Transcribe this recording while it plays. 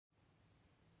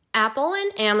Apple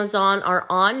and Amazon are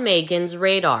on Meghan's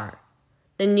radar.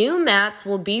 The new mats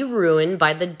will be ruined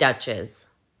by the Duchess.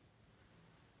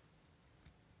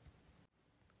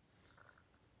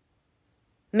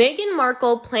 Meghan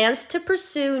Markle plans to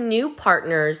pursue new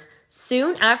partners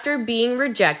soon after being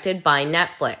rejected by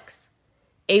Netflix.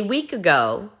 A week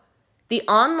ago, the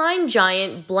online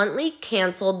giant bluntly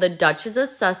canceled the Duchess of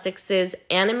Sussex's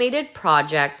animated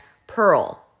project,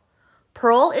 Pearl.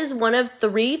 Pearl is one of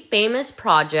 3 famous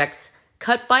projects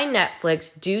cut by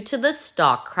Netflix due to the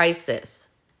stock crisis.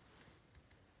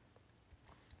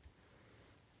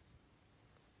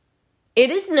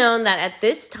 It is known that at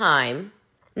this time,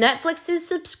 Netflix's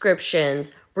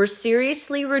subscriptions were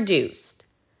seriously reduced.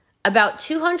 About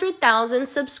 200,000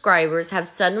 subscribers have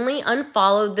suddenly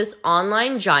unfollowed this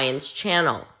online giant's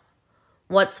channel.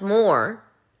 What's more,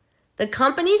 the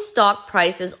company's stock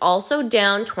price is also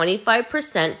down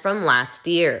 25% from last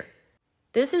year.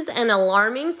 This is an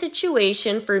alarming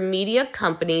situation for media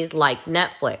companies like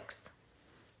Netflix.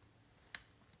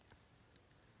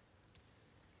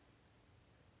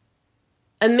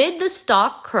 Amid the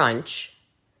stock crunch,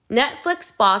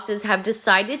 Netflix bosses have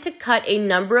decided to cut a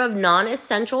number of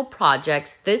non-essential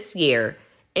projects this year,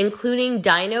 including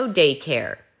Dino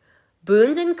Daycare,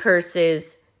 Boons and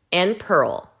Curses, and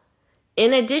Pearl.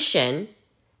 In addition,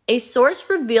 a source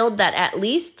revealed that at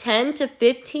least 10 to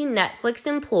 15 Netflix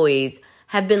employees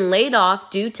have been laid off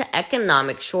due to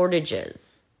economic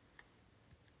shortages.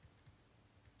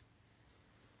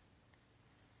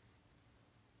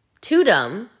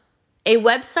 Tudum, a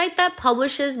website that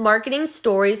publishes marketing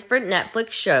stories for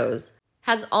Netflix shows,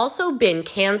 has also been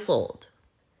canceled.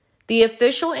 The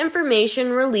official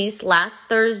information released last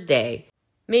Thursday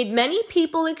made many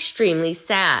people extremely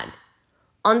sad.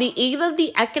 On the eve of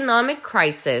the economic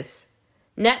crisis,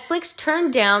 Netflix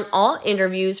turned down all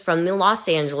interviews from the Los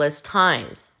Angeles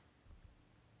Times.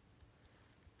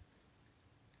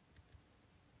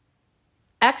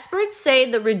 Experts say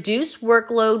the reduced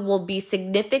workload will be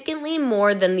significantly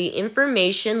more than the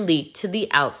information leaked to the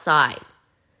outside.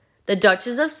 The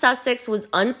Duchess of Sussex was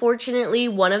unfortunately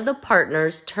one of the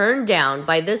partners turned down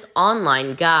by this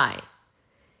online guy.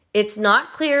 It's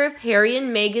not clear if Harry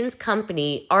and Meghan's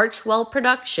company, Archwell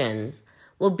Productions,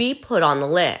 will be put on the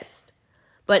list,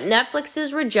 but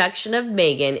Netflix's rejection of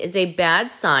Meghan is a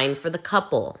bad sign for the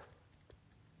couple.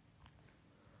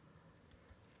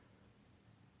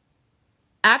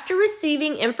 After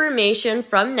receiving information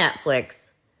from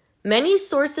Netflix, many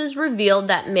sources revealed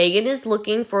that Meghan is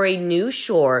looking for a new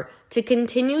shore to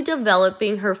continue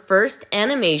developing her first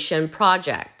animation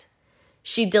project.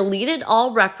 She deleted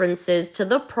all references to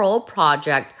the Pearl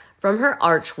project from her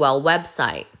Archwell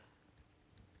website.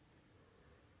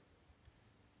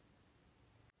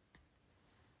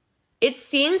 It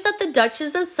seems that the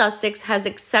Duchess of Sussex has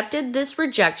accepted this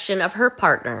rejection of her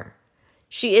partner.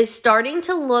 She is starting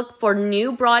to look for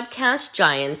new broadcast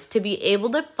giants to be able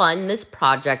to fund this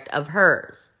project of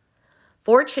hers.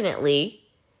 Fortunately,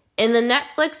 in the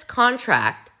Netflix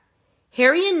contract,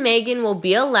 Harry and Meghan will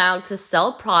be allowed to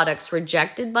sell products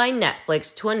rejected by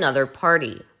Netflix to another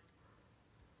party.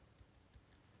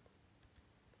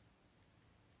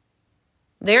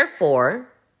 Therefore,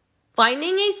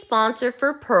 finding a sponsor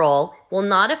for Pearl will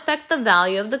not affect the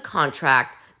value of the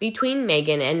contract between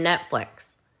Meghan and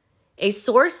Netflix. A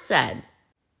source said,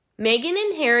 Meghan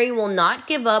and Harry will not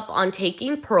give up on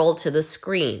taking Pearl to the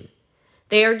screen.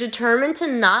 They are determined to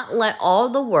not let all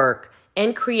the work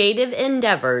and creative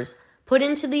endeavors put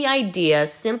into the idea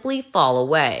simply fall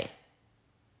away.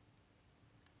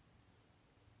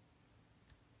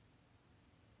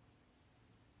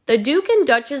 The Duke and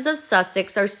Duchess of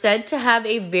Sussex are said to have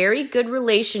a very good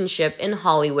relationship in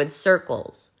Hollywood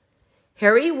circles.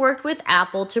 Harry worked with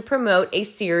Apple to promote a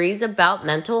series about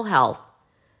mental health.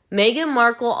 Meghan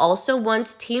Markle also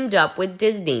once teamed up with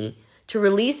Disney to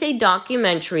release a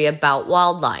documentary about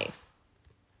wildlife.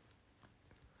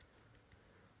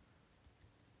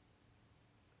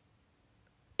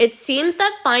 It seems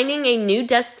that finding a new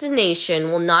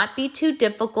destination will not be too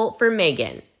difficult for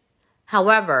Meghan.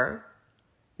 However,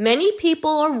 many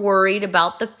people are worried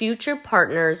about the future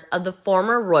partners of the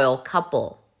former royal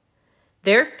couple.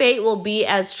 Their fate will be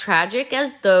as tragic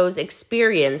as those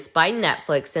experienced by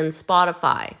Netflix and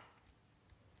Spotify.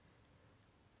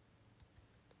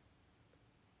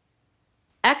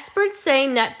 Experts say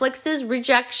Netflix's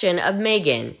rejection of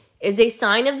Meghan is a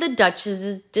sign of the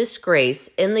Duchess's disgrace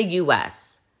in the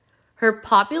U.S. Her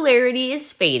popularity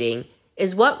is fading,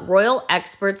 is what royal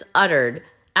experts uttered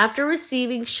after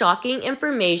receiving shocking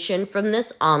information from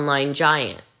this online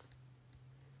giant.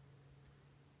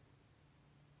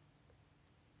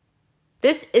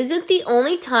 This isn't the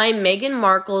only time Meghan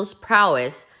Markle's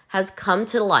prowess has come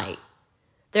to light.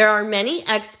 There are many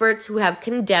experts who have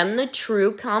condemned the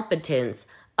true competence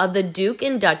of the Duke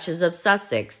and Duchess of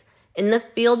Sussex in the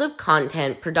field of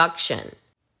content production.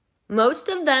 Most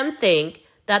of them think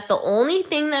that the only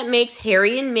thing that makes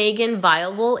Harry and Meghan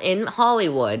viable in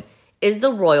Hollywood is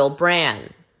the royal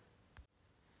brand.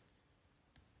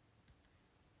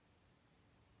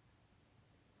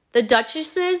 The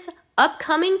Duchess's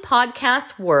upcoming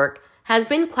podcast work has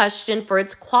been questioned for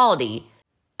its quality,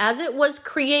 as it was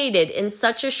created in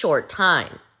such a short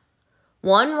time.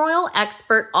 One royal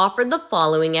expert offered the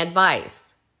following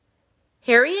advice: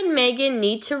 Harry and Meghan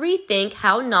need to rethink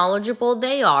how knowledgeable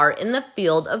they are in the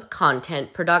field of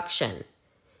content production.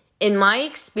 In my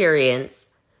experience,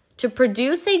 to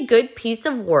produce a good piece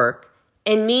of work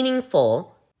and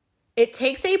meaningful, it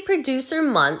takes a producer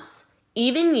months,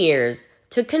 even years,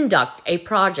 to conduct a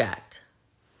project.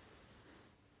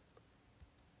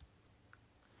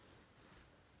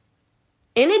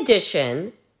 In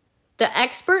addition, the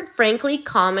expert frankly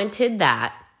commented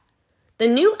that the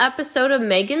new episode of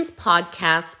Meghan's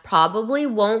podcast probably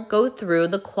won't go through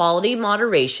the quality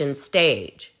moderation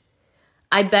stage.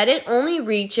 I bet it only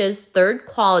reaches third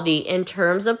quality in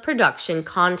terms of production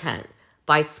content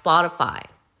by Spotify.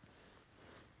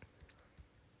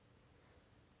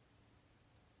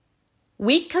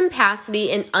 Weak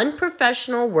capacity and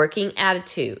unprofessional working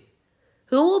attitude.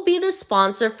 Who will be the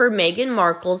sponsor for Meghan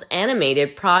Markle's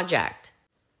animated project?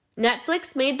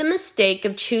 Netflix made the mistake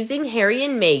of choosing Harry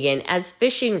and Meghan as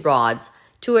fishing rods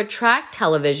to attract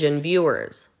television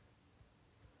viewers.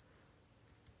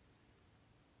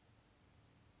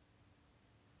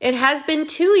 It has been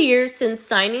 2 years since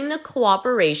signing the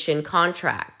cooperation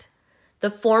contract.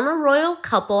 The former royal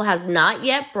couple has not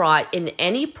yet brought in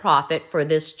any profit for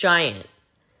this giant.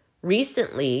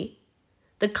 Recently,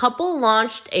 the couple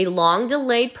launched a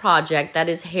long-delayed project that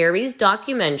is Harry's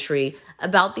documentary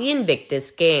about the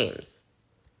Invictus Games.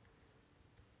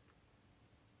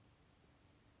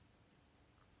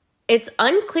 It's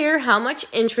unclear how much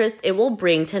interest it will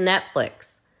bring to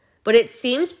Netflix, but it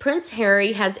seems Prince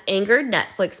Harry has angered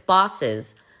Netflix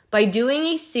bosses by doing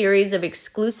a series of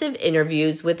exclusive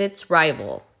interviews with its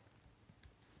rival.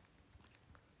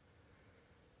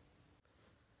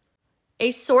 A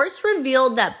source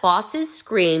revealed that bosses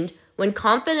screamed when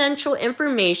confidential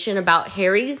information about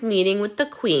Harry's meeting with the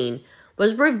Queen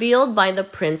was revealed by the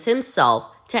prince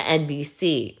himself to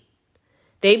NBC.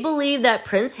 They believe that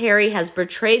Prince Harry has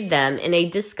betrayed them in a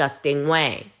disgusting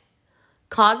way,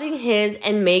 causing his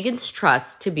and Meghan's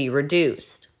trust to be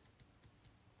reduced.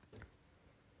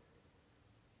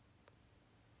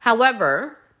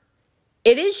 However,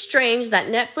 it is strange that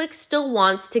Netflix still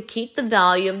wants to keep the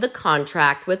value of the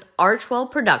contract with Archwell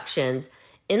Productions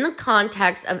in the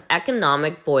context of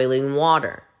economic boiling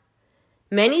water.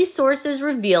 Many sources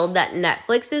revealed that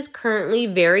Netflix is currently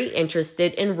very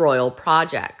interested in royal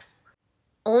projects.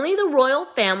 Only the royal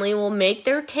family will make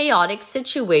their chaotic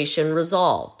situation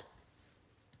resolved.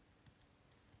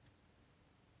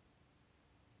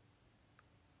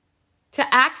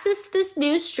 To access this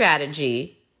new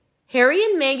strategy, Harry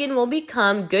and Meghan will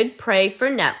become good prey for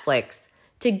Netflix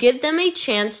to give them a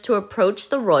chance to approach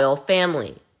the royal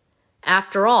family.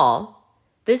 After all,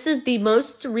 this is the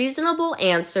most reasonable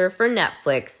answer for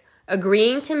Netflix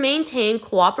agreeing to maintain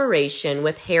cooperation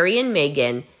with Harry and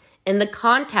Meghan in the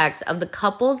context of the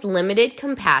couple's limited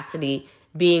capacity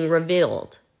being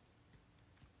revealed.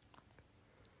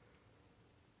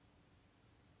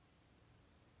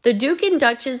 The Duke and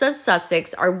Duchess of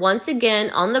Sussex are once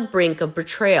again on the brink of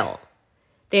betrayal.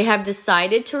 They have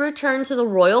decided to return to the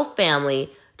royal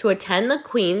family to attend the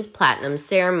Queen's Platinum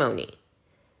ceremony.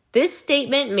 This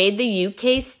statement made the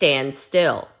UK stand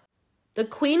still. The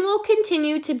Queen will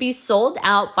continue to be sold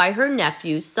out by her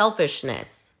nephew's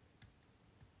selfishness.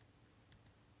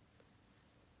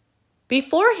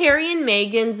 Before Harry and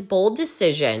Meghan's bold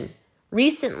decision,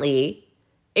 recently,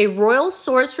 a royal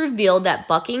source revealed that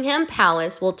Buckingham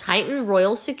Palace will tighten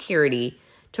royal security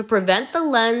to prevent the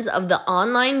lens of the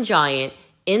online giant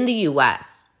in the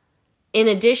US. In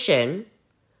addition,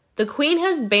 the Queen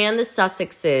has banned the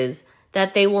Sussexes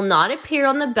that they will not appear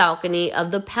on the balcony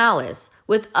of the palace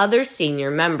with other senior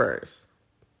members.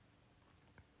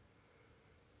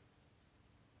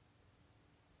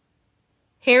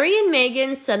 Harry and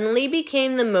Meghan suddenly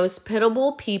became the most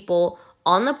pitiable people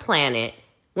on the planet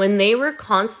when they were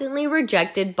constantly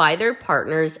rejected by their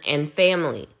partners and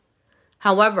family.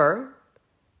 However,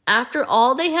 after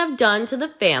all they have done to the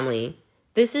family,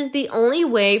 this is the only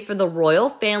way for the royal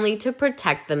family to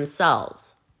protect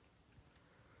themselves.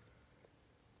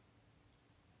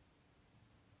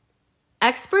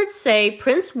 Experts say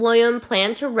Prince William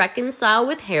planned to reconcile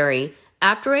with Harry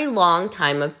after a long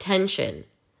time of tension,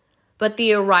 but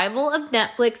the arrival of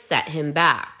Netflix set him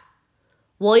back.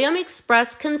 William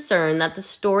expressed concern that the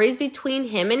stories between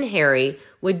him and Harry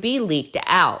would be leaked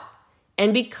out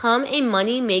and become a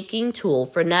money-making tool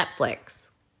for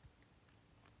Netflix.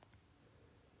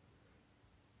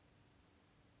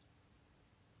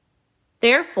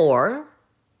 Therefore,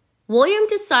 William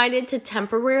decided to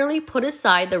temporarily put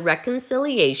aside the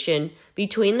reconciliation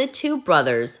between the two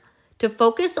brothers to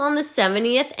focus on the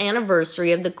 70th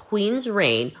anniversary of the Queen's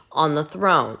reign on the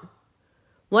throne.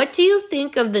 What do you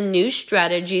think of the new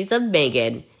strategies of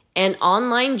Meghan and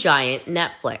online giant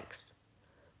Netflix?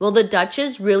 Will the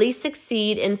Duchess really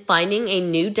succeed in finding a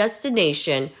new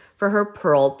destination for her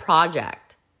Pearl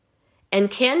project?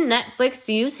 And can Netflix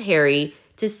use Harry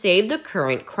to save the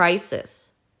current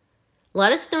crisis?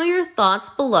 Let us know your thoughts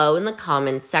below in the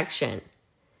comments section.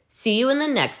 See you in the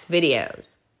next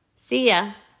videos. See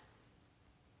ya!